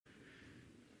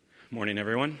Morning,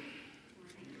 everyone.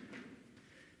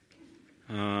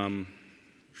 I'm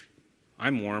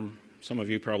warm. Some of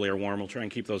you probably are warm. We'll try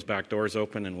and keep those back doors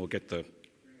open, and we'll get the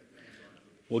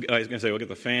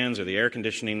fans or the air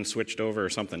conditioning switched over or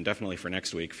something, definitely for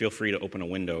next week. Feel free to open a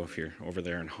window if you're over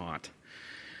there and hot.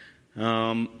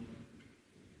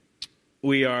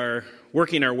 We are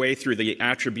working our way through the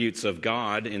attributes of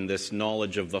God in this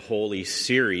Knowledge of the Holy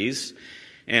series.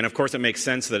 And of course, it makes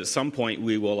sense that at some point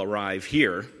we will arrive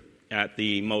here at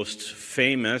the most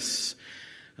famous,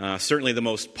 certainly the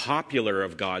most popular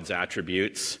of God's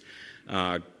attributes,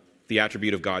 the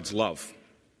attribute of God's love.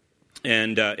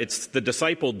 And it's the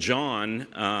disciple John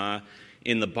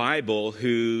in the Bible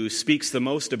who speaks the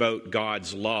most about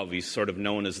God's love. He's sort of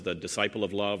known as the disciple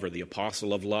of love or the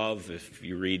apostle of love. If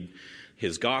you read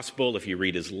his gospel, if you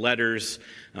read his letters,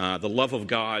 the love of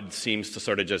God seems to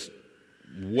sort of just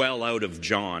well out of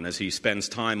John as he spends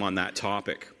time on that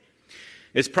topic.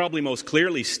 It's probably most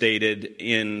clearly stated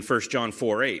in 1 John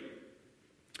 4:8.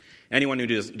 Anyone who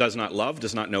does not love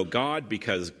does not know God,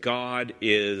 because God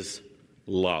is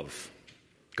love.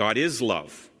 God is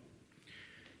love.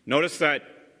 Notice that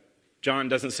John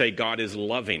doesn't say God is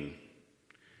loving,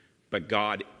 but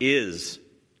God is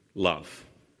love.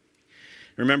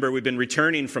 Remember, we've been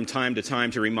returning from time to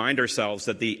time to remind ourselves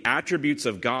that the attributes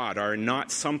of God are not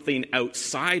something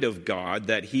outside of God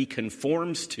that he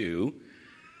conforms to,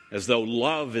 as though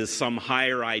love is some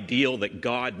higher ideal that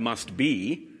God must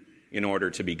be in order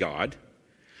to be God.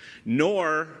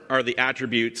 Nor are the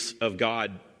attributes of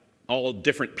God all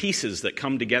different pieces that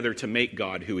come together to make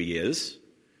God who he is,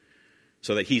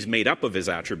 so that he's made up of his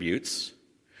attributes.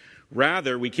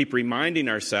 Rather, we keep reminding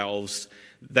ourselves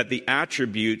that the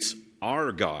attributes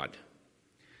are God.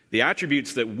 The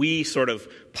attributes that we sort of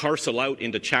parcel out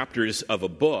into chapters of a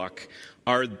book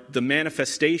are the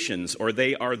manifestations, or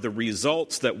they are the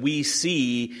results that we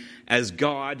see as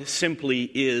God simply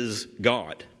is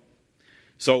God.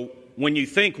 So when you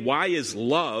think, why is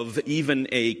love even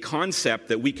a concept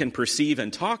that we can perceive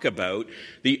and talk about?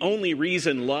 The only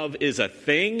reason love is a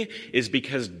thing is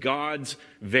because God's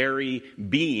very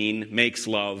being makes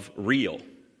love real.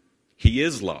 He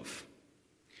is love.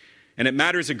 And it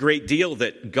matters a great deal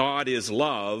that God is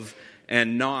love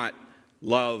and not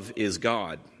love is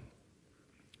God,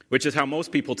 which is how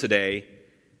most people today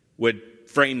would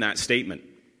frame that statement.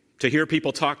 To hear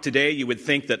people talk today, you would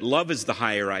think that love is the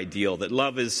higher ideal, that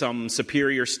love is some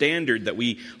superior standard that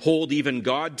we hold even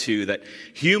God to, that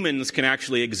humans can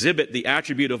actually exhibit the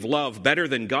attribute of love better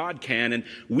than God can, and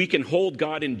we can hold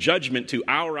God in judgment to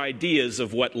our ideas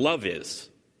of what love is,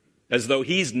 as though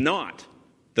he's not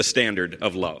the standard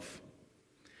of love.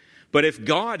 But if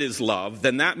God is love,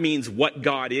 then that means what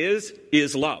God is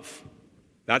love.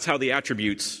 That's how the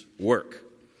attributes work.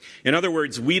 In other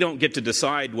words, we don't get to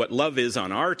decide what love is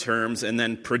on our terms and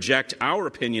then project our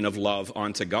opinion of love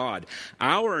onto God.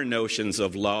 Our notions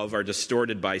of love are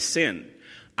distorted by sin.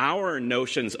 Our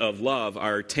notions of love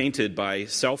are tainted by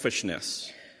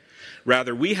selfishness.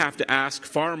 Rather, we have to ask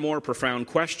far more profound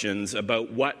questions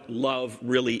about what love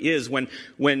really is.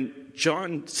 When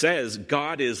John says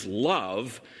God is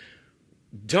love,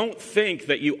 don't think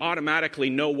that you automatically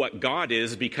know what God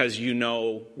is because you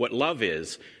know what love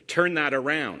is. Turn that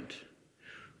around.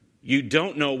 You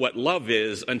don't know what love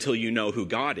is until you know who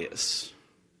God is.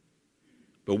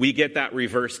 But we get that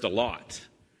reversed a lot.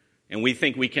 And we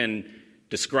think we can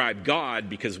describe God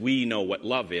because we know what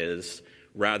love is,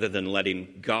 rather than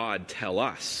letting God tell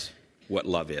us what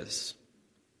love is.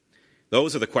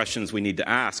 Those are the questions we need to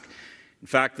ask. In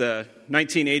fact, the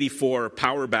 1984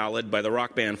 power ballad by the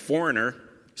rock band Foreigner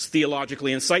is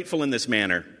theologically insightful in this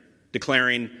manner,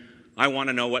 declaring, "I want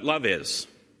to know what love is."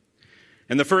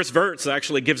 And the first verse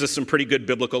actually gives us some pretty good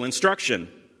biblical instruction.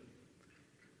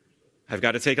 I've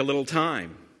got to take a little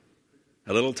time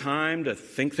to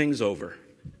think things over.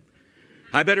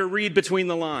 I better read between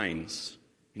the lines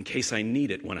in case I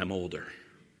need it when I'm older.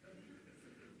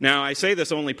 Now, I say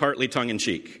this only partly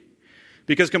tongue-in-cheek,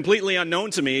 because completely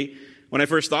unknown to me, when I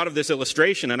first thought of this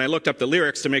illustration and I looked up the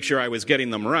lyrics to make sure I was getting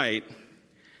them right,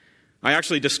 I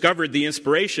actually discovered the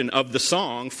inspiration of the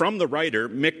song from the writer,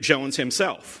 Mick Jones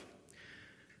himself,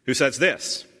 who says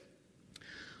this: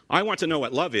 "I want to know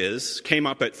what love is, came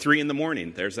up at 3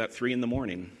 a.m. There's that 3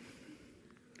 a.m.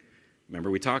 Remember,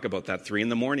 we talk about that 3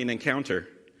 a.m. encounter.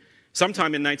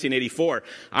 Sometime in 1984.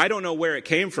 I don't know where it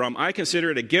came from. I consider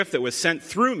it a gift that was sent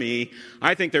through me.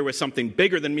 I think there was something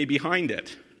bigger than me behind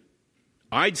it.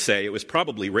 I'd say it was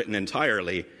probably written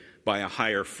entirely by a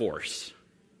higher force."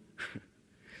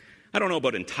 I don't know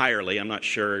about entirely. I'm not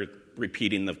sure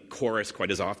repeating the chorus quite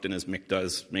as often as Mick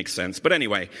does makes sense. But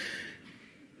anyway,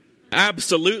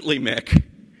 absolutely, Mick.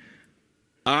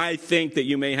 I think that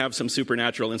you may have some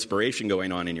supernatural inspiration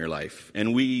going on in your life,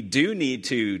 and we do need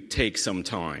to take some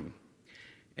time,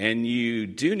 and you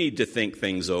do need to think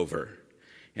things over,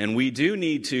 and we do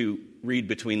need to read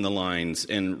between the lines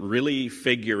and really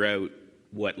figure out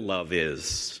what love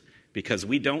is, because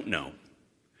we don't know.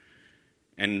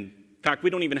 And in fact,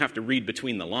 we don't even have to read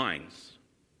between the lines.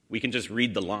 We can just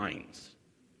read the lines,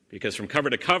 because from cover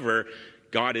to cover,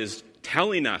 God is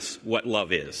telling us what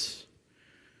love is.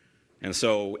 And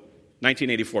so,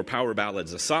 1984 power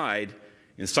ballads aside,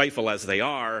 insightful as they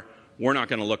are, we're not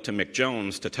going to look to Mick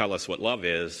Jones to tell us what love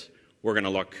is. We're going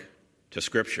to look to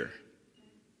Scripture.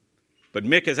 But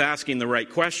Mick is asking the right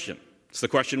question. It's the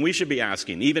question we should be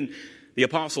asking. Even the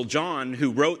Apostle John,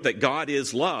 who wrote that God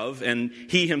is love, and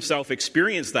he himself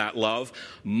experienced that love,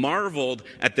 marveled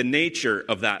at the nature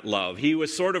of that love. He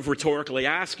was sort of rhetorically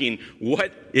asking,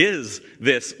 what is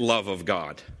this love of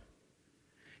God?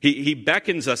 He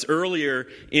beckons us earlier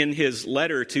in his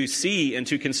letter to see and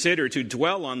to consider, to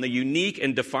dwell on the unique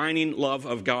and defining love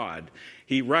of God.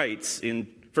 He writes in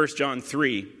 1 John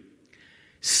 3,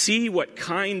 "See what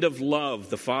kind of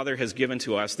love the Father has given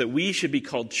to us, that we should be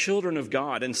called children of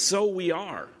God, and so we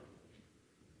are."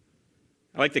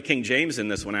 I like the King James in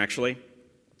this one, actually.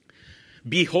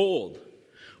 "Behold,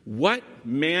 what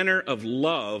manner of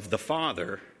love the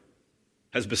Father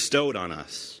has bestowed on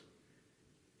us,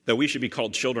 that we should be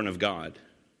called children of God."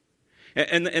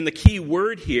 And the key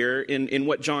word here in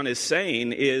what John is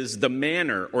saying is the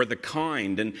manner or the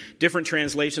kind. And different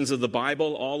translations of the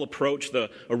Bible all approach the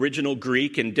original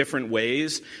Greek in different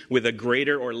ways with a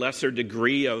greater or lesser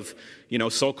degree of,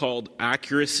 so-called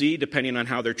accuracy, depending on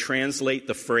how they translate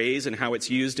the phrase and how it's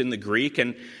used in the Greek.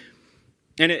 And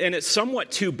it's somewhat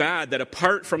too bad that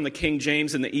apart from the King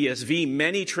James and the ESV,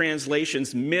 many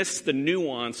translations miss the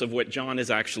nuance of what John is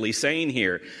actually saying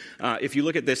here. If you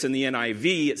look at this in the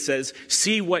NIV, it says,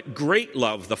 "See what great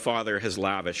love the Father has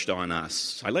lavished on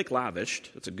us." I like lavished.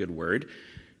 That's a good word.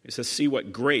 It says, "See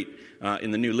what great."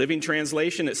 In the New Living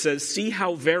Translation, it says, "See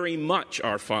how very much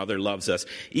our Father loves us."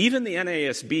 Even the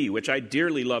NASB, which I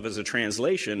dearly love as a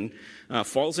translation,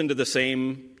 falls into the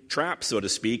same trap, so to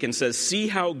speak, and says, "See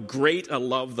how great a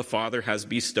love the Father has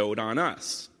bestowed on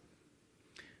us."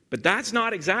 But that's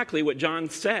not exactly what John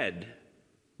said,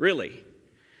 really.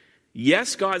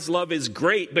 Yes, God's love is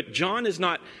great, but John is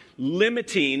not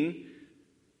limiting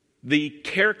the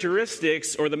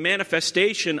characteristics or the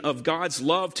manifestation of God's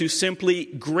love to simply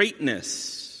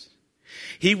greatness.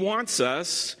 He wants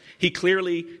us, he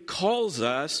clearly calls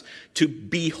us to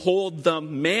behold the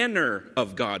manner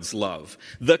of God's love,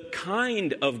 the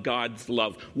kind of God's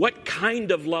love. What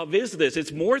kind of love is this?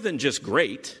 It's more than just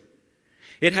great.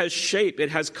 It has shape, it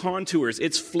has contours,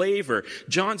 it's flavor.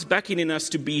 John's beckoning us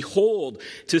to behold,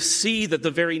 to see that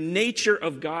the very nature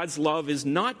of God's love is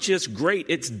not just great,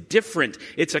 it's different.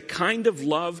 It's a kind of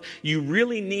love you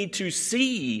really need to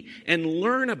see and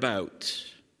learn about.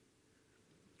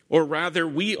 Or rather,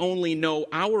 we only know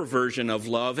our version of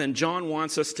love, and John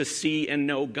wants us to see and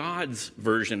know God's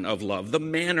version of love, the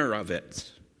manner of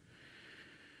it.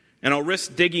 And I'll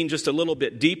risk digging just a little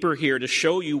bit deeper here to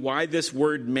show you why this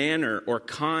word manner or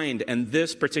kind and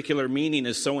this particular meaning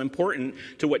is so important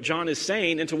to what John is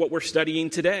saying and to what we're studying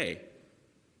today.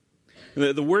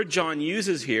 The word John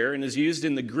uses here and is used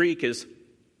in the Greek is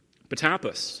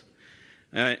patapos.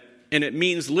 And it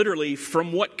means literally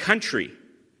from what country,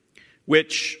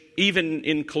 which even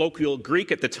in colloquial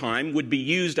Greek at the time would be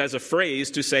used as a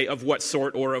phrase to say of what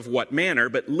sort or of what manner,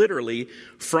 but literally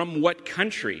from what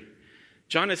country.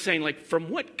 John is saying, from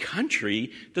what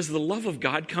country does the love of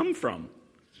God come from?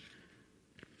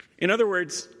 In other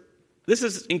words, this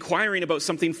is inquiring about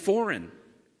something foreign.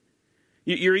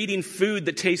 You're eating food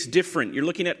that tastes different. You're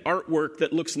looking at artwork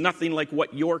that looks nothing like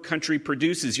what your country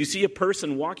produces. You see a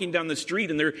person walking down the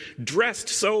street and they're dressed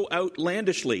so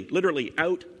outlandishly, literally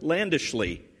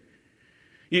outlandishly.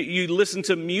 You listen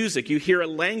to music, you hear a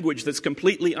language that's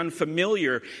completely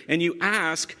unfamiliar, and you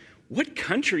ask, what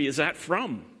country is that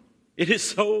from? It is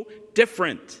so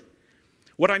different.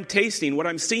 What I'm tasting, what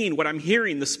I'm seeing, what I'm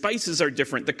hearing, the spices are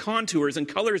different. The contours and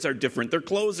colors are different. Their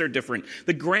clothes are different.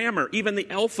 The grammar, even the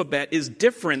alphabet is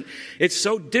different. It's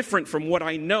so different from what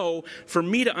I know. For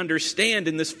me to understand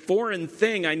in this foreign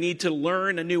thing, I need to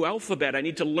learn a new alphabet. I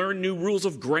need to learn new rules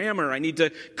of grammar. I need to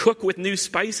cook with new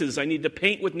spices. I need to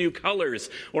paint with new colors,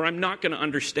 or I'm not going to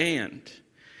understand.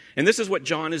 And this is what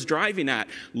John is driving at.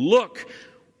 Look,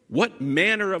 what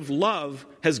manner of love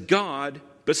has God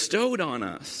bestowed on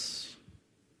us?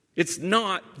 It's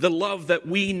not the love that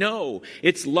we know.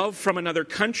 It's love from another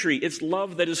country. It's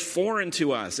love that is foreign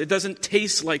to us. It doesn't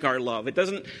taste like our love. It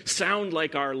doesn't sound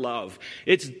like our love.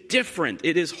 It's different.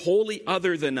 It is wholly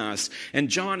other than us. And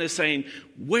John is saying,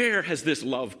 where has this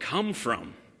love come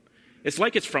from? It's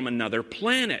like it's from another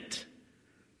planet,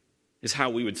 is how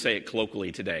we would say it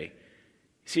colloquially today.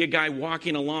 You see a guy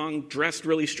walking along dressed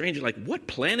really strange. You're like, what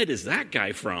planet is that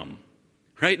guy from?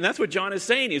 Right? And that's what John is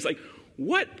saying. He's like,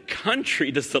 what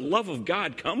country does the love of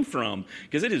God come from?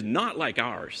 Because it is not like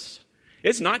ours.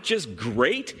 It's not just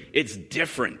great, it's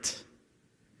different.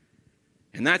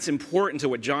 And that's important to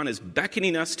what John is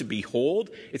beckoning us to behold.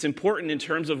 It's important in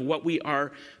terms of what we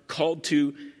are called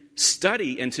to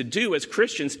study and to do as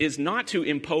Christians, is not to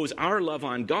impose our love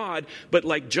on God, but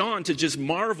like John, to just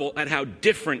marvel at how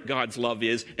different God's love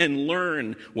is and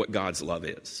learn what God's love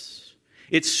is.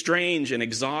 It's strange and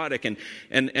exotic,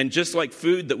 and just like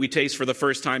food that we taste for the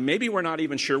first time, maybe we're not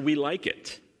even sure we like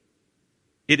it.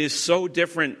 It is so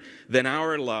different than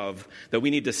our love that we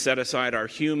need to set aside our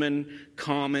human,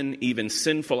 common, even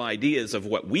sinful ideas of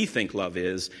what we think love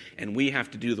is, and we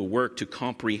have to do the work to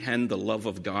comprehend the love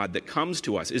of God that comes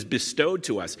to us, is bestowed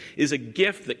to us, is a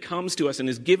gift that comes to us and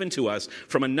is given to us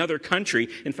from another country.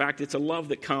 In fact, it's a love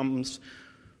that comes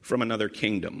from another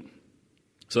kingdom.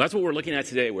 So that's what we're looking at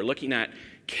today. We're looking at,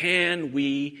 can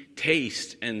we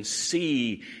taste and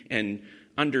see and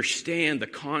understand the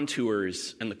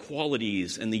contours and the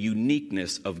qualities and the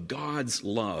uniqueness of God's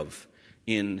love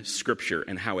in Scripture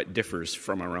and how it differs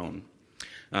from our own?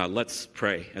 Let's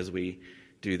pray as we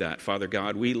do that. Father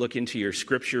God, we look into your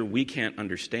Scripture. We can't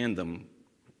understand them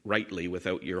rightly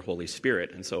without your Holy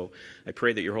Spirit. And so I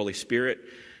pray that your Holy Spirit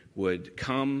would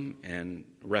come and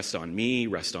rest on me,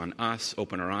 rest on us,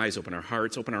 open our eyes, open our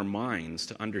hearts, open our minds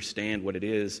to understand what it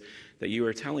is that you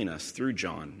are telling us through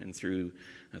John and through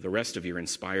the rest of your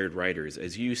inspired writers,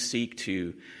 as you seek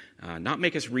to not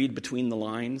make us read between the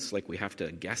lines like we have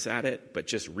to guess at it, but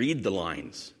just read the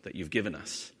lines that you've given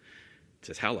us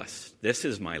to tell us, this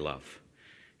is my love,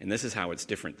 and this is how it's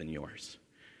different than yours.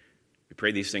 We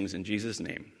pray these things in Jesus'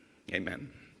 name. Amen.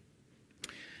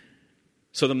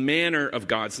 So the manner of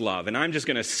God's love, and I'm just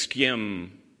going to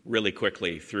skim really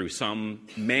quickly through some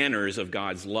manners of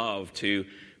God's love to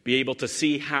be able to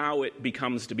see how it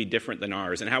becomes to be different than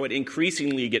ours and how it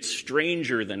increasingly gets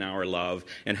stranger than our love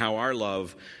and how our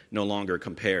love no longer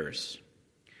compares.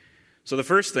 So the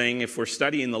first thing, if we're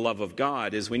studying the love of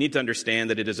God, is we need to understand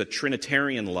that it is a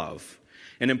Trinitarian love.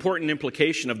 An important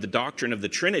implication of the doctrine of the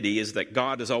Trinity is that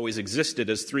God has always existed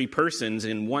as three persons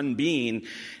in one being,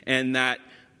 and that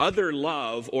other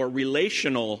love or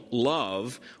relational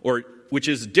love, or which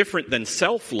is different than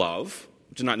self-love,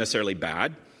 which is not necessarily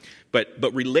bad,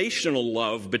 but relational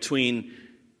love between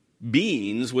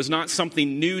beings was not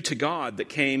something new to God that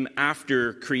came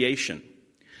after creation.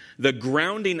 The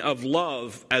grounding of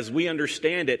love, as we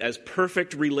understand it, as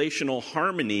perfect relational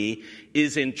harmony,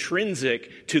 is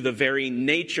intrinsic to the very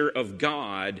nature of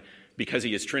God because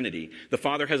he is Trinity. The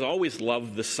Father has always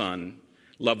loved the Son,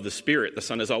 loved the Spirit. The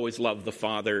Son has always loved the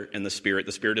Father and the Spirit.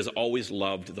 The Spirit has always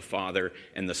loved the Father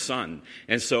and the Son.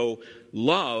 And so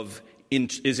love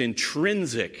is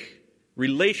intrinsic.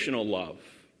 Relational love,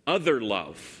 other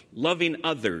love, loving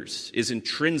others is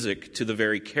intrinsic to the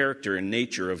very character and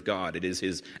nature of God. It is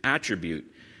his attribute,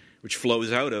 which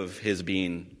flows out of his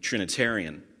being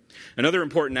Trinitarian. Another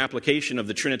important application of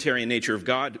the Trinitarian nature of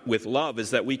God with love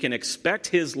is that we can expect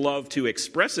his love to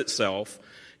express itself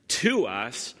to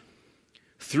us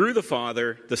through the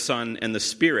Father, the Son, and the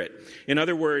Spirit. In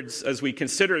other words, as we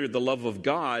consider the love of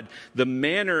God, the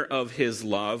manner of his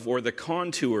love, or the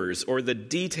contours, or the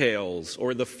details,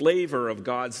 or the flavor of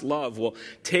God's love will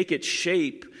take its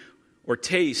shape or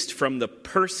taste from the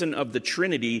person of the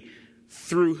Trinity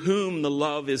through whom the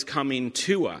love is coming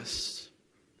to us.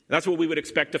 That's what we would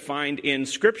expect to find in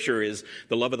Scripture, is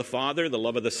the love of the Father, the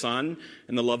love of the Son,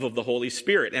 and the love of the Holy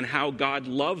Spirit, and how God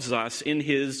loves us in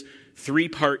his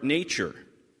three-part nature.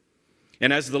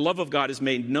 And as the love of God is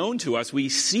made known to us, we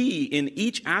see in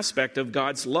each aspect of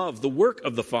God's love the work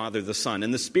of the Father, the Son,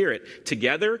 and the Spirit,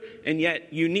 together and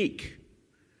yet unique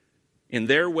in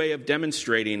their way of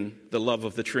demonstrating the love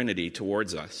of the Trinity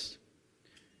towards us.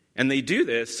 And they do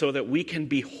this so that we can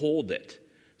behold it,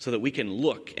 so that we can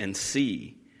look and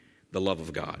see the love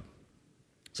of God.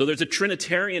 So there's a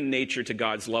Trinitarian nature to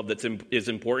God's love that is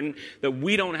important, that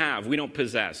we don't have, we don't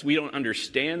possess. We don't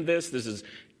understand this. This is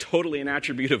totally an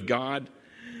attribute of God.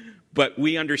 But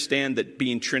we understand that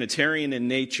being Trinitarian in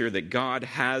nature, that God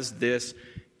has this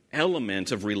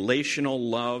element of relational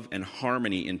love and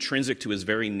harmony intrinsic to his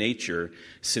very nature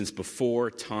since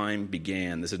before time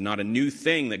began. This is not a new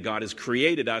thing that God has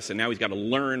created us and now he's got to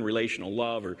learn relational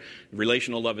love, or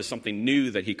relational love is something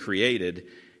new that he created.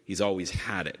 He's always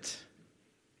had it.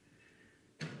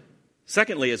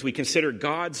 Secondly, as we consider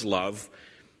God's love,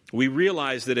 we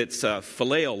realize that it's a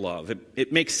phileo love.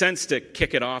 It makes sense to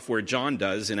kick it off where John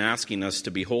does in asking us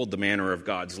to behold the manner of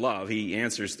God's love. He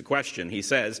answers the question. He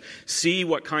says, "See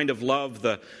what kind of love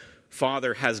the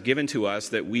Father has given to us,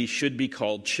 that we should be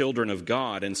called children of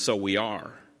God, and so we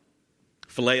are."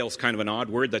 Phileo is kind of an odd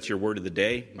word. That's your word of the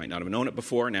day. Might not have known it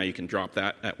before. Now you can drop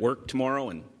that at work tomorrow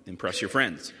and impress your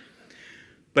friends.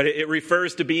 But it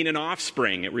refers to being an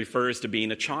offspring. It refers to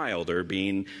being a child or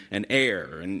being an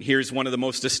heir. And here's one of the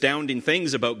most astounding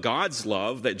things about God's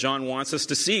love that John wants us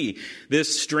to see.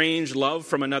 This strange love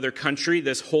from another country,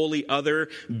 this holy other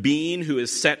being who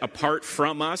is set apart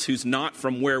from us, who's not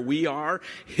from where we are.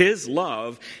 His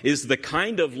love is the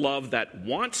kind of love that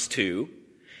wants to,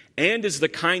 and is the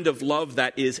kind of love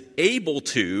that is able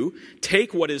to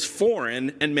take what is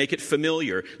foreign and make it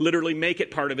familiar, literally make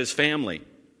it part of his family.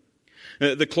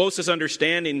 The closest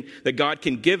understanding that God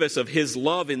can give us of his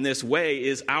love in this way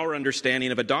is our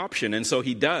understanding of adoption, and so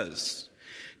he does.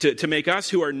 To make us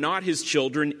who are not his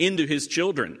children into his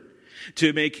children.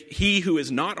 To make he who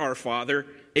is not our father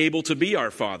able to be our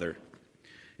father.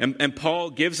 And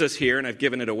Paul gives us here, and I've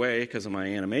given it away because of my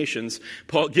animations,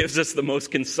 Paul gives us the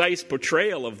most concise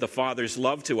portrayal of the Father's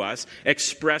love to us,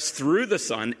 expressed through the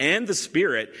Son and the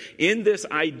Spirit, in this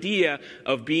idea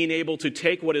of being able to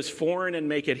take what is foreign and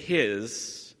make it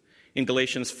his, in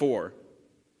Galatians 4.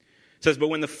 It says, "But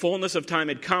when the fullness of time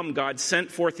had come, God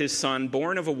sent forth his Son,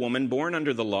 born of a woman, born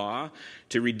under the law,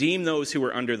 to redeem those who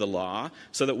were under the law,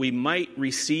 so that we might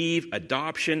receive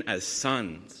adoption as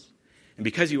sons. And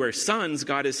because you are sons,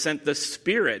 God has sent the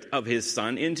Spirit of his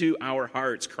Son into our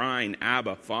hearts, crying,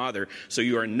 'Abba, Father.' So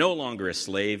you are no longer a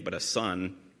slave, but a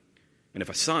son. And if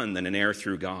a son, then an heir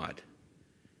through God."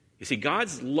 You see,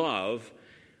 God's love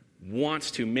wants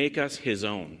to make us his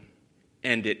own.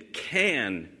 And it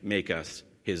can make us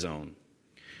his own.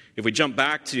 If we jump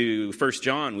back to 1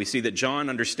 John, we see that John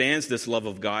understands this love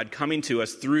of God coming to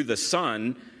us through the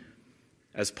Son,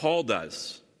 as Paul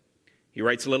does. He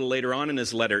writes a little later on in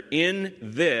his letter, "In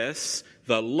this,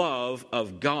 the love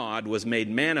of God was made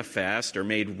manifest," or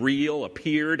made real,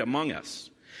 appeared among us,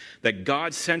 "that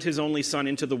God sent his only Son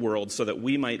into the world so that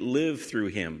we might live through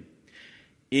him.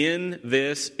 In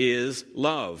this is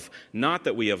love, not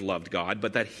that we have loved God,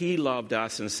 but that he loved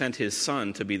us and sent his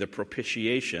Son to be the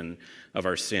propitiation of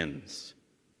our sins."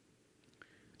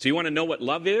 So you want to know what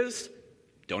love is?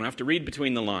 Don't have to read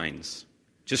between the lines.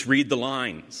 Just read the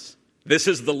lines. This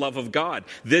is the love of God.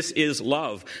 This is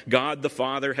love. God the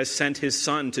Father has sent his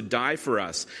Son to die for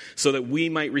us so that we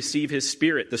might receive his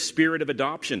Spirit, the Spirit of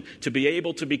adoption, to be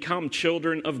able to become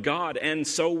children of God, and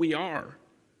so we are.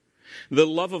 The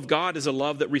love of God is a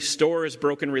love that restores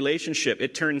broken relationship.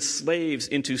 It turns slaves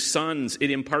into sons.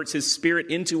 It imparts his Spirit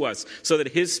into us so that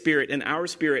his Spirit and our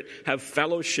spirit have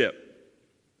fellowship.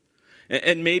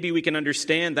 And maybe we can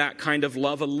understand that kind of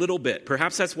love a little bit.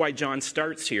 Perhaps that's why John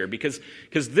starts here, because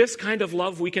this kind of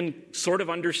love we can sort of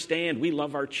understand. We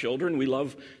love our children. We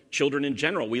love children in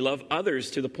general. We love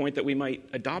others to the point that we might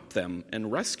adopt them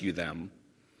and rescue them.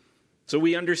 So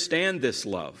we understand this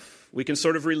love. We can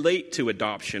sort of relate to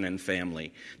adoption and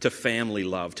family, to family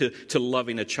love, to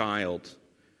loving a child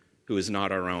who is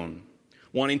not our own,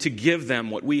 wanting to give them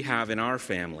what we have in our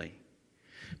family.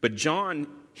 But John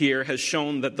here has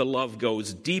shown that the love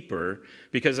goes deeper,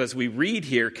 because as we read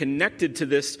here, connected to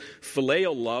this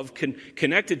phileo love,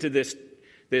 connected to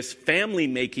this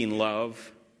family-making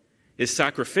love, is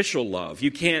sacrificial love.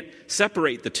 You can't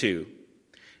separate the two.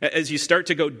 As you start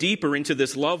to go deeper into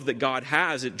this love that God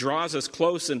has, it draws us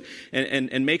close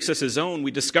and makes us his own.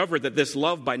 We discover that this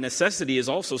love by necessity is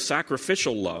also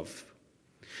sacrificial love.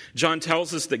 John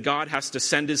tells us that God has to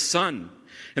send his Son,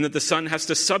 and that the Son has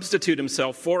to substitute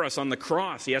himself for us on the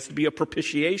cross. He has to be a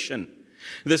propitiation.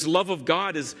 This love of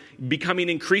God is becoming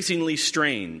increasingly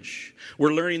strange.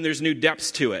 We're learning there's new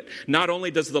depths to it. Not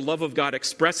only does the love of God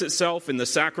express itself in the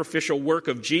sacrificial work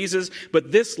of Jesus,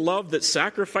 but this love that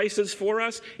sacrifices for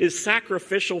us is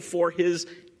sacrificial for his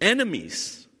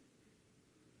enemies.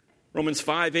 Romans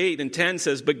 5, 8, and 10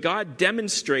 says, "But God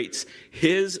demonstrates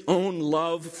his own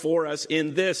love for us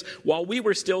in this: while we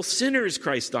were still sinners,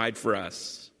 Christ died for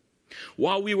us.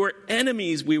 While we were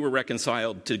enemies, we were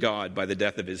reconciled to God by the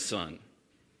death of his Son."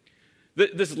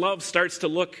 This love starts to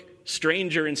look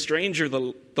stranger and stranger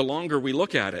the longer we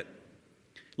look at it.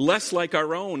 Less like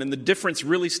our own, and the difference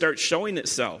really starts showing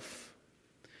itself.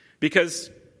 Because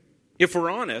If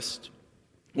we're honest,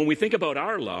 when we think about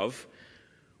our love,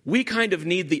 we kind of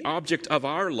need the object of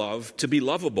our love to be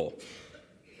lovable.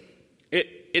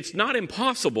 It's not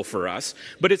impossible for us,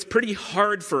 but it's pretty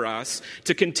hard for us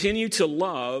to continue to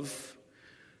love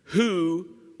who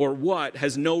or what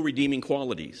has no redeeming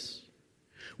qualities.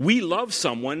 We love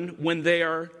someone when they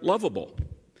are lovable.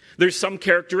 There's some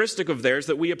characteristic of theirs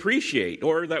that we appreciate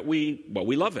or that we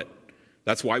love it.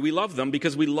 That's why we love them,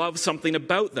 because we love something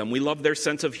about them. We love their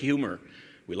sense of humor.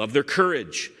 We love their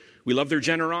courage. We love their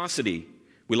generosity.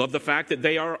 We love the fact that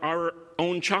they are our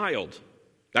own child.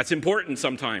 That's important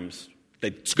sometimes.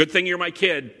 It's a good thing you're my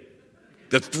kid.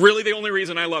 That's really the only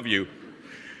reason I love you.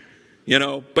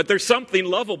 But there's something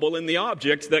lovable in the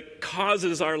object that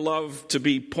causes our love to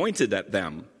be pointed at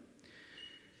them.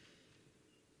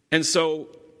 And so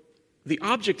the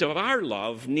object of our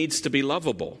love needs to be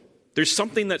lovable. There's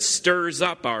something that stirs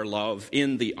up our love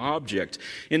in the object.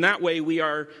 In that way, we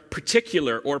are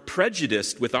particular or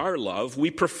prejudiced with our love. We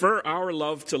prefer our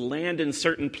love to land in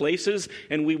certain places,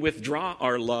 and we withdraw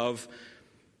our love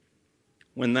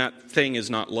when that thing is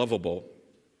not lovable.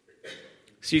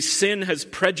 See, sin has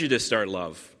prejudiced our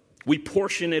love. We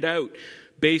portion it out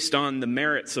based on the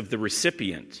merits of the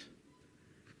recipient.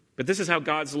 But this is how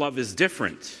God's love is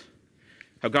different.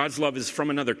 How God's love is from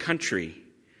another country.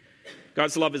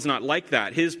 God's love is not like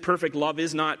that. His perfect love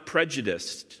is not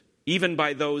prejudiced, even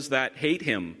by those that hate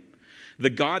him. The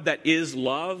God that is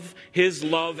love, his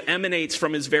love emanates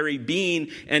from his very being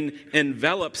and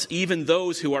envelops even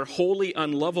those who are wholly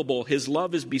unlovable. His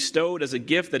love is bestowed as a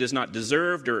gift that is not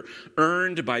deserved or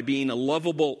earned by being a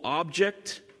lovable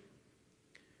object.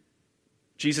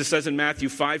 Jesus says in Matthew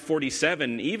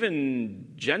 5:47, even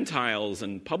Gentiles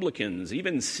and publicans,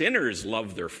 even sinners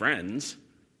love their friends.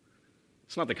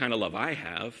 It's not the kind of love I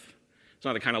have. It's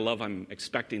not the kind of love I'm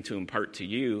expecting to impart to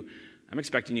you. I'm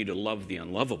expecting you to love the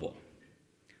unlovable.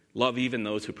 Love even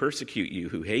those who persecute you,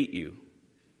 who hate you.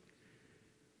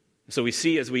 So we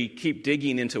see, as we keep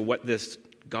digging into what this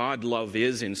God love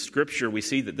is in Scripture, we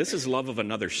see that this is love of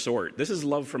another sort. This is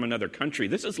love from another country.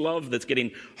 This is love that's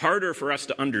getting harder for us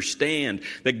to understand,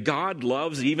 that God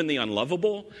loves even the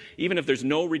unlovable, even if there's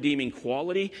no redeeming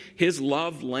quality. His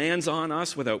love lands on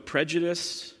us without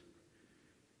prejudice.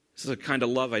 This is a kind of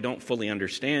love I don't fully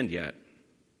understand yet.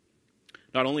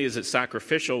 Not only is it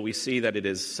sacrificial, we see that it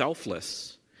is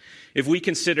selfless. If we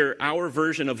consider our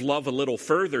version of love a little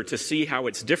further to see how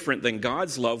it's different than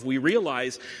God's love, we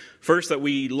realize first that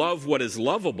we love what is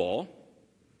lovable,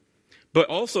 but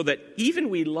also that even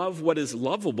we love what is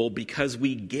lovable because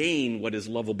we gain what is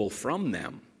lovable from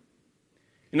them.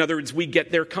 In other words, we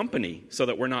get their company so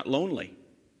that we're not lonely.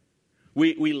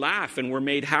 We laugh and we're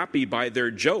made happy by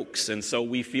their jokes, and so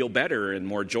we feel better and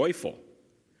more joyful.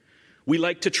 We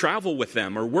like to travel with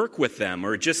them or work with them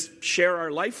or just share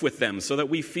our life with them so that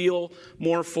we feel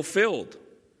more fulfilled.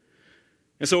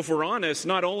 And so if we're honest,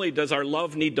 not only does our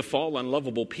love need to fall on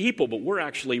lovable people, but we're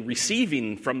actually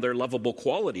receiving from their lovable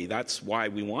quality. That's why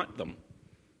we want them,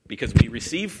 because we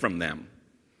receive from them.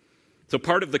 So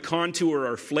part of the contour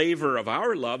or flavor of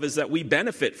our love is that we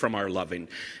benefit from our loving.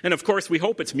 And of course, we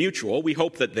hope it's mutual. We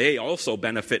hope that they also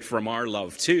benefit from our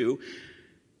love too.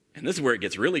 And this is where it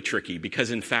gets really tricky,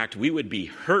 because in fact, we would be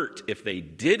hurt if they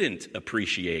didn't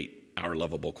appreciate our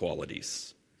lovable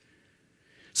qualities.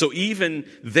 So even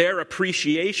their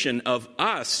appreciation of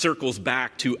us circles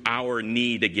back to our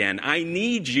need again. I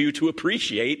need you to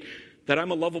appreciate that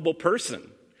I'm a lovable person.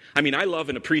 I mean, I love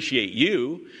and appreciate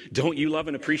you. Don't you love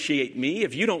and appreciate me?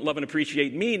 If you don't love and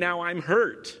appreciate me, now I'm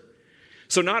hurt.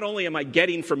 So not only am I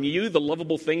getting from you the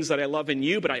lovable things that I love in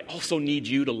you, but I also need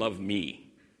you to love me.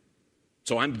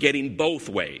 So I'm getting both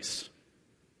ways.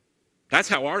 That's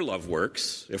how our love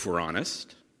works, if we're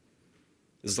honest.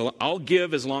 I'll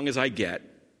give as long as I get,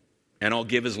 and I'll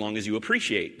give as long as you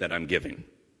appreciate that I'm giving.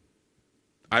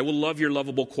 I will love your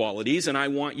lovable qualities, and I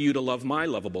want you to love my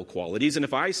lovable qualities. And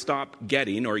if I stop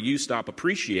getting or you stop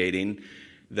appreciating,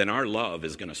 then our love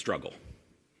is going to struggle.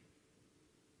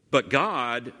 But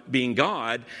God, being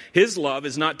God, his love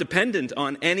is not dependent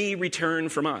on any return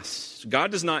from us.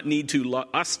 God does not need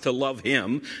us to love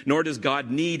him, nor does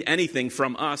God need anything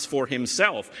from us for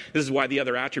himself. This is why the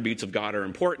other attributes of God are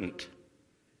important.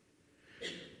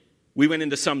 We went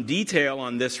into some detail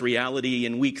on this reality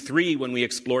in week 3 when we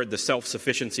explored the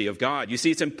self-sufficiency of God. You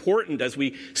see, it's important as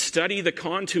we study the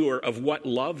contour of what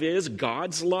love is,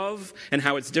 God's love, and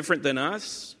how it's different than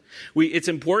us. It's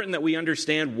important that we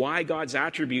understand why God's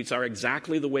attributes are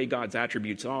exactly the way God's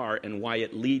attributes are, and why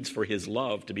it leads for his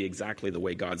love to be exactly the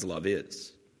way God's love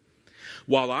is.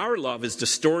 While our love is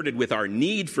distorted with our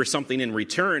need for something in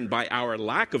return by our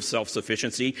lack of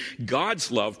self-sufficiency,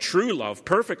 God's love, true love,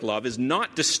 perfect love, is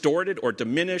not distorted or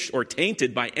diminished or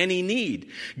tainted by any need.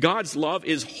 God's love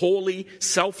is wholly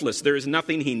selfless. There is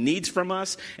nothing he needs from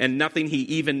us and nothing he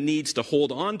even needs to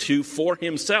hold on to for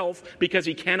himself because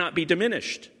he cannot be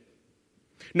diminished.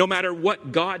 No matter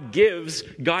what God gives,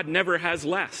 God never has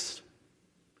less.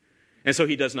 And so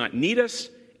he does not need us,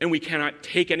 and we cannot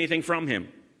take anything from him.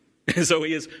 And so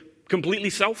he is completely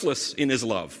selfless in his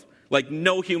love, like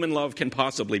no human love can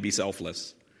possibly be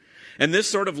selfless. And this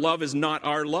sort of love is not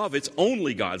our love, it's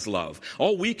only God's love.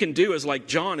 All we can do is, like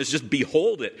John, is just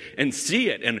behold it and see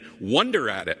it and wonder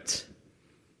at it.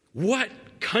 What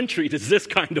country does this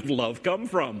kind of love come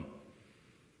from?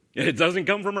 It doesn't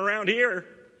come from around here,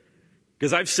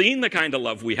 because I've seen the kind of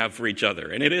love we have for each other,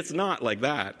 and it's not like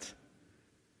that.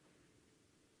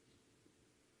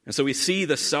 And so we see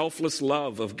the selfless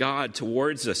love of God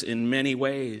towards us in many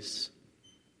ways.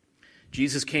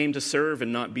 Jesus came to serve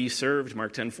and not be served,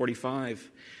 Mark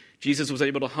 10:45. Jesus was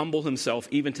able to humble himself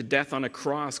even to death on a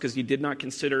cross because he did not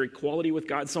consider equality with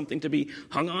God something to be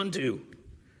hung on to,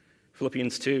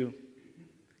 Philippians 2.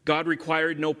 God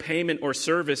required no payment or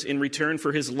service in return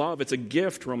for his love. It's a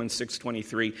gift, Romans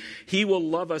 6:23. He will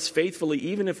love us faithfully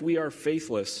even if we are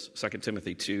faithless, 2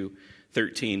 Timothy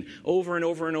 2:13. Over and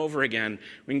over and over again.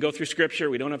 We can go through Scripture.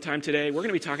 We don't have time today. We're going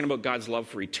to be talking about God's love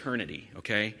for eternity,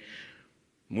 okay?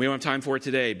 We don't have time for it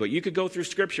today, but you could go through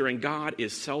Scripture and God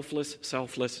is selfless,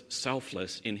 selfless,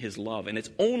 selfless in his love. And it's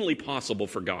only possible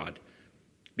for God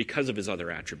because of his other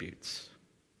attributes.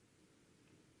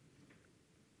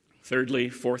 Thirdly,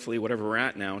 fourthly, whatever we're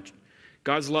at now,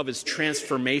 God's love is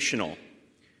transformational.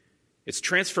 It's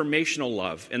transformational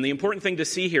love. And the important thing to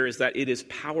see here is that it is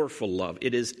powerful love.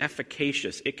 It is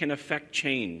efficacious. It can affect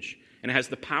change. And it has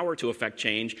the power to affect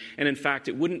change. And in fact,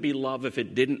 it wouldn't be love if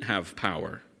it didn't have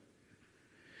power.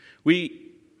 When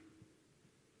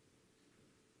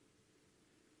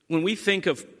we think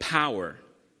of power,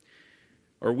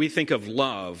 or we think of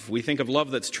love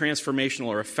that's transformational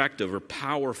or effective or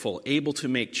powerful, able to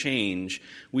make change,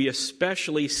 we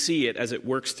especially see it as it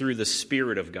works through the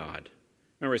Spirit of God.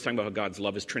 Remember I was talking about how God's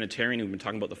love is Trinitarian. We've been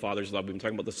talking about the Father's love. We've been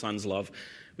talking about the Son's love.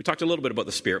 We talked a little bit about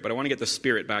the Spirit, but I want to get the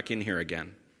Spirit back in here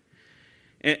again.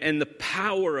 And the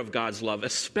power of God's love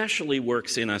especially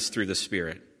works in us through the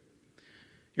Spirit.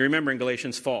 You remember in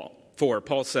Galatians 4,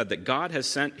 Paul said that God has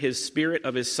sent his Spirit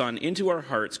of his Son into our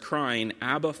hearts, crying,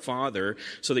 Abba, Father,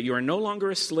 so that you are no longer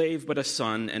a slave but a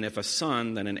son, and if a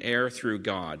son, then an heir through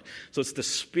God. So it's the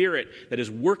Spirit that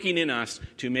is working in us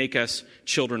to make us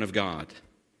children of God.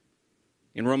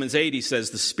 In Romans 8, he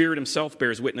says, the Spirit himself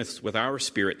bears witness with our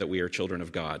spirit that we are children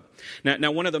of God.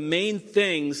 Now one of the main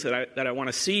things that I want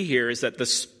to see here is that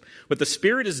what the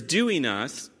Spirit is doing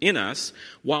in us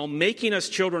while making us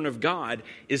children of God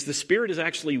is the Spirit is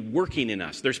actually working in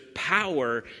us. There's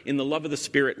power in the love of the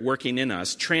Spirit working in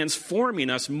us, transforming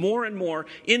us more and more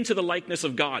into the likeness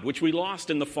of God, which we lost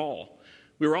in the fall.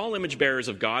 We were all image bearers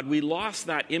of God. We lost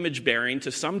that image bearing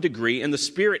to some degree, and the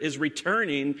Spirit is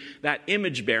returning that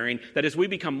image bearing, that as we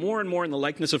become more and more in the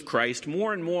likeness of Christ,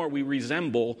 more and more we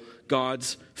resemble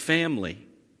God's family.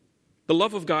 The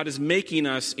love of God is making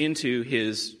us into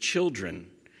his children.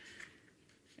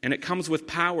 And it comes with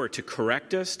power to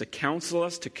correct us, to counsel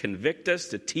us, to convict us,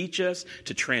 to teach us,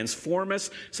 to transform us,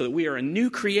 so that we are a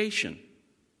new creation.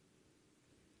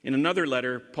 In another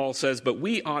letter, Paul says, but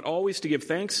we ought always to give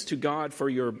thanks to God for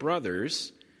you,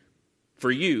 brothers,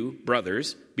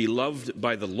 beloved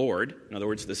by the Lord. In other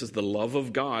words, this is the love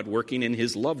of God working in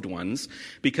his loved ones,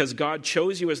 because God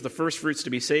chose you as the firstfruits to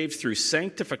be saved through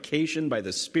sanctification by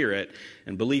the Spirit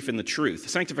and belief in the truth.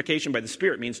 Sanctification by the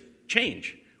Spirit means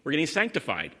change. We're getting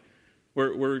sanctified.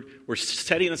 We're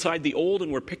setting aside the old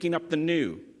and we're picking up the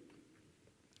new.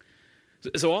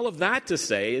 So all of that to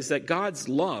say is that God's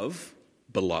love,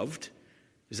 beloved,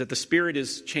 is that the Spirit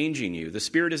is changing you. The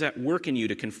Spirit is at work in you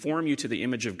to conform you to the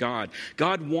image of God.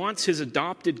 God wants his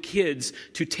adopted kids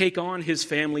to take on his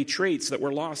family traits that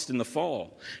were lost in the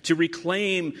fall, to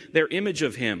reclaim their image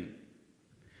of him.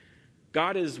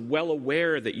 God is well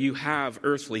aware that you have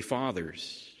earthly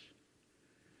fathers.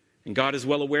 And God is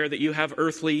well aware that you have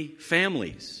earthly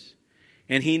families.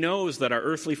 And he knows that our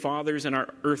earthly fathers and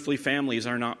our earthly families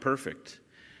are not perfect,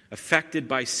 affected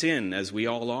by sin as we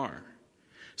all are.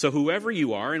 So whoever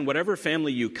you are and whatever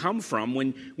family you come from,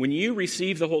 when you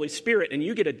receive the Holy Spirit and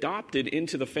you get adopted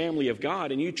into the family of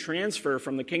God and you transfer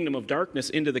from the kingdom of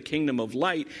darkness into the kingdom of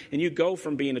light and you go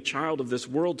from being a child of this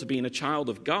world to being a child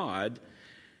of God,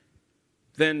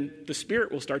 then the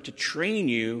Spirit will start to train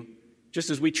you just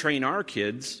as we train our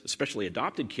kids, especially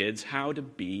adopted kids, how to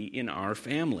be in our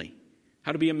family,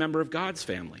 how to be a member of God's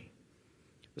family.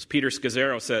 As Peter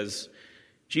Scazzaro says,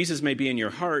 Jesus may be in your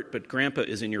heart, but Grandpa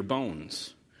is in your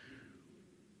bones.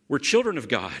 We're children of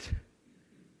God.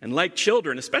 And like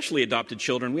children, especially adopted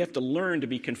children, we have to learn to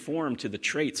be conformed to the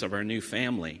traits of our new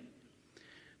family.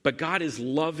 But God is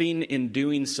loving in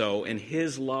doing so, and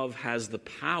his love has the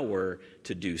power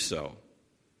to do so.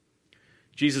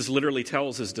 Jesus literally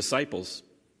tells his disciples,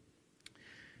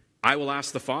 I will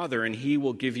ask the Father, and he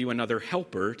will give you another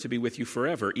helper to be with you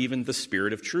forever, even the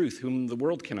Spirit of truth, whom the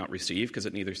world cannot receive, because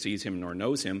it neither sees him nor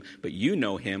knows him. But you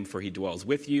know him, for he dwells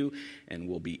with you and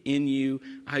will be in you.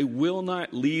 I will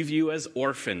not leave you as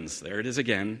orphans. There it is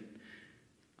again.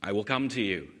 I will come to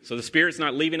you. So the Spirit's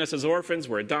not leaving us as orphans.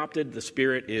 We're adopted. The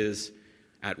Spirit is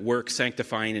at work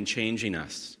sanctifying and changing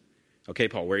us. Okay,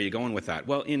 Paul, where are you going with that?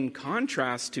 Well, in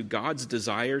contrast to God's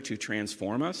desire to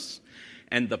transform us,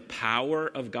 and the power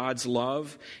of God's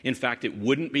love. In fact, it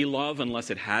wouldn't be love unless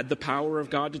it had the power of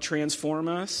God to transform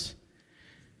us.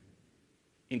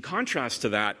 In contrast to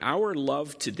that, our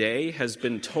love today has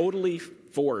been totally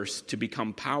forced to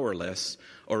become powerless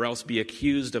or else be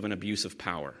accused of an abuse of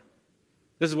power.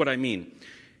 This is what I mean.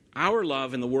 Our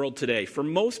love in the world today, for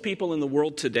most people in the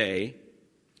world today,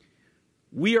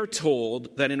 we are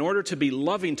told that in order to be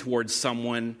loving towards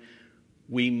someone,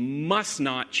 we must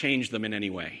not change them in any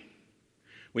way.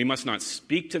 We must not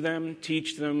speak to them,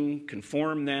 teach them,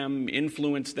 conform them,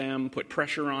 influence them, put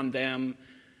pressure on them.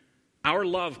 Our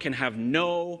love can have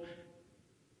no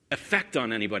effect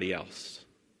on anybody else.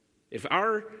 If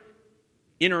our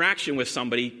interaction with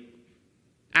somebody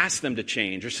asks them to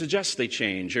change or suggests they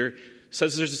change or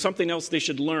says there's something else they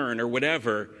should learn or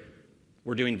whatever,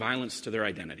 we're doing violence to their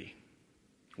identity.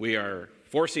 We are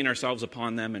forcing ourselves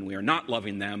upon them and we are not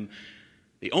loving them.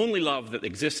 The only love that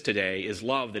exists today is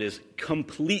love that is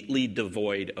completely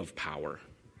devoid of power.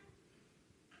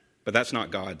 But that's not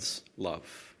God's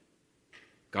love.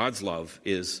 God's love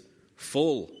is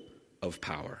full of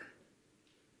power.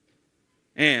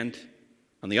 And,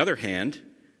 on the other hand,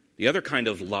 the other kind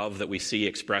of love that we see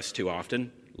expressed too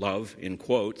often, love in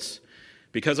quotes,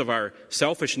 because of our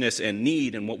selfishness and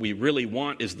need, and what we really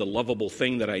want is the lovable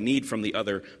thing that I need from the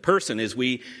other person, is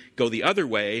we go the other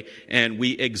way and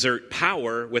we exert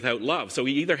power without love. So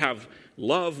we either have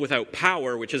love without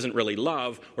power, which isn't really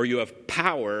love, or you have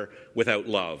power without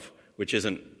love, which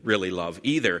isn't really love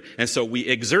either. And so we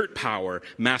exert power,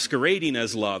 masquerading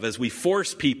as love, as we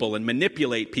force people and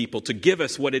manipulate people to give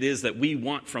us what it is that we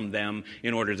want from them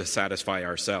in order to satisfy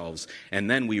ourselves. And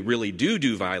then we really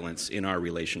do violence in our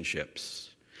relationships.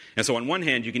 And so on one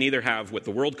hand, you can either have what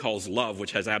the world calls love,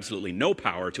 which has absolutely no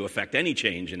power to affect any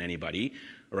change in anybody,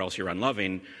 or else you're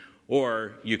unloving,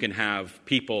 or you can have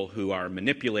people who are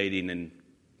manipulating and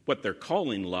what they're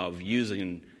calling love,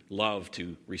 using love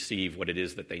to receive what it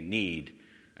is that they need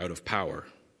out of power.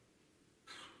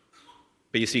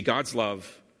 But you see, God's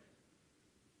love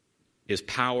is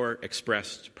power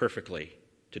expressed perfectly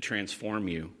to transform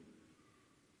you.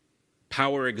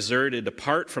 Power exerted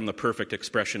apart from the perfect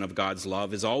expression of God's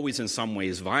love is always in some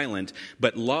ways violent,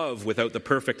 but love without the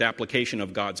perfect application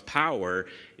of God's power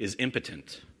is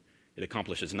impotent. It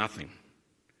accomplishes nothing.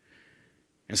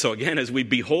 And so again, as we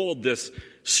behold this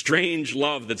strange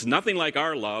love that's nothing like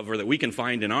our love or that we can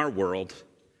find in our world,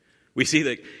 we see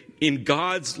that in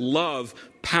God's love,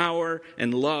 power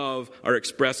and love are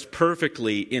expressed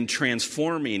perfectly in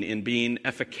transforming, in being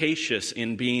efficacious,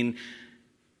 in being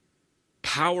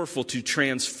powerful to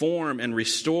transform and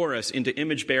restore us into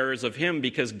image bearers of Him,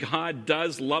 because God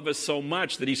does love us so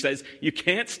much that He says, you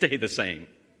can't stay the same.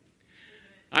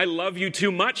 I love you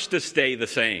too much to stay the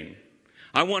same.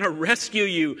 I want to rescue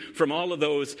you from all of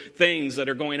those things that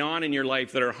are going on in your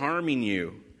life that are harming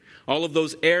you. All of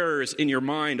those errors in your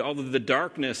mind, all of the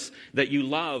darkness that you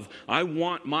love. I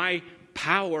want my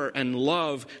power and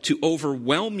love to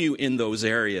overwhelm you in those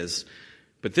areas.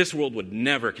 But this world would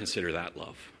never consider that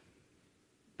love.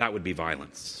 That would be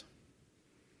violence.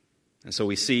 And so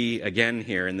we see again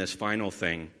here in this final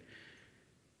thing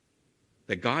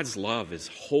that God's love is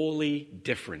wholly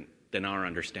different than our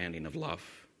understanding of love.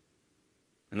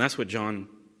 And that's what John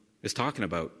is talking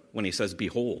about when he says,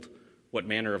 behold, what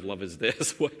manner of love is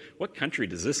this? What country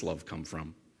does this love come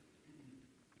from?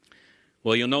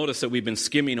 Well, you'll notice that we've been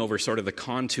skimming over sort of the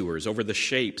contours, over the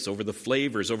shapes, over the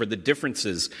flavors, over the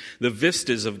differences, the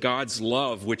vistas of God's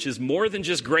love, which is more than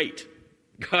just great.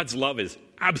 God's love is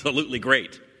absolutely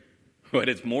great, but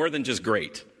it's more than just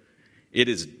great. It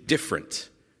is different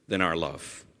than our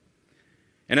love.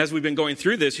 And as we've been going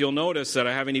through this, you'll notice that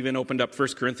I haven't even opened up 1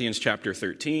 Corinthians chapter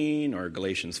 13 or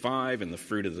Galatians 5 and the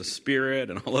fruit of the Spirit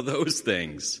and all of those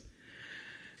things.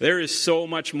 There is so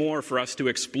much more for us to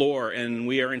explore, and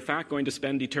we are in fact going to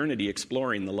spend eternity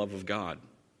exploring the love of God.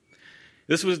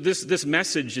 This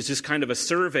message is just kind of a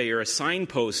survey or a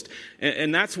signpost,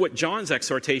 and that's what John's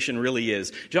exhortation really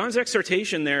is. John's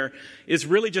exhortation there is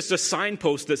really just a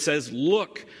signpost that says,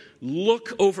 look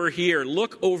over here,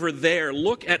 look over there,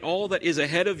 look at all that is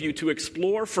ahead of you to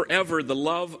explore forever the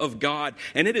love of God.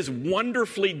 And it is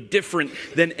wonderfully different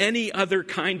than any other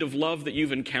kind of love that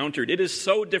you've encountered. It is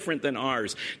so different than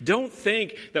ours. Don't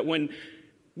think that when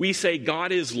we say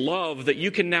God is love, that you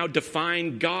can now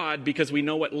define God because we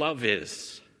know what love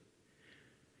is.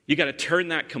 You got to turn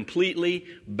that completely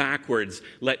backwards.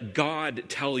 Let God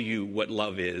tell you what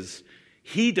love is.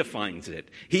 He defines it.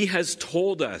 He has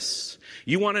told us.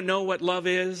 You want to know what love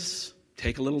is?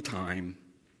 Take a little time.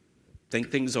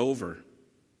 Think things over.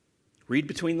 Read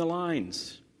between the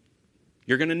lines.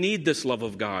 You're going to need this love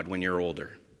of God when you're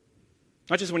older.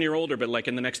 Not just when you're older, but like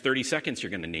in the next 30 seconds, you're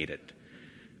going to need it.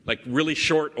 Like really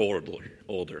short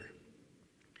older.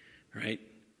 Right?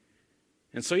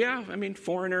 And so,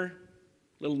 Foreigner,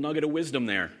 little nugget of wisdom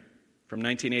there from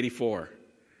 1984.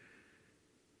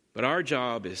 But our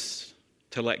job is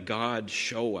to let God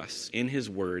show us in His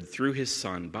Word, through His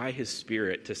Son, by His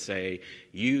Spirit, to say,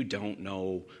 you don't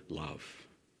know love.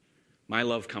 My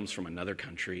love comes from another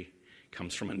country,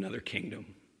 comes from another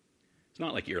kingdom. It's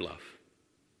not like your love.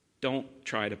 Don't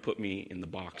try to put me in the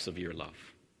box of your love.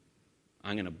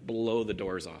 I'm going to blow the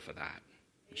doors off of that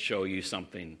and show you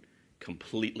something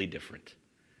completely different.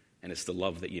 And it's the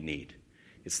love that you need.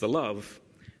 It's the love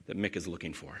that Mick is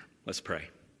looking for. Let's pray.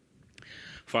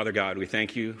 Father God, we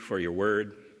thank you for your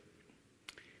word.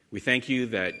 We thank you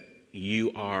that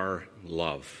you are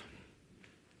love.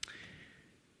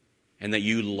 And that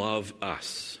you love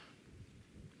us.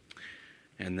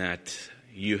 And that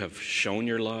you have shown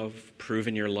your love,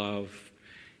 proven your love,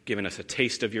 given us a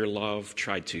taste of your love,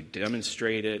 tried to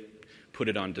demonstrate it, put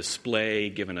it on display,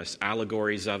 given us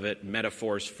allegories of it,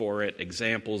 metaphors for it,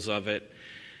 examples of it.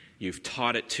 You've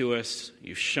taught it to us.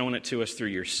 You've shown it to us through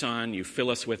your Son. You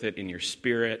fill us with it in your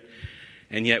Spirit.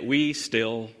 And yet we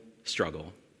still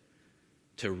struggle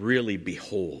to really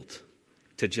behold,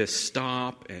 to just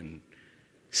stop and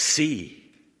see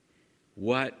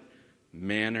what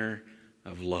manner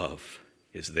of love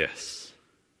is this.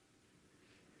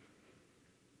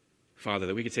 Father,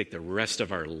 that we could take the rest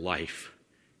of our life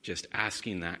just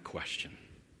asking that question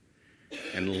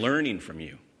and learning from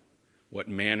you what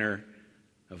manner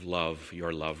of love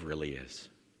your love really is.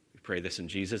 We pray this in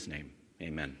Jesus' name.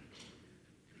 Amen.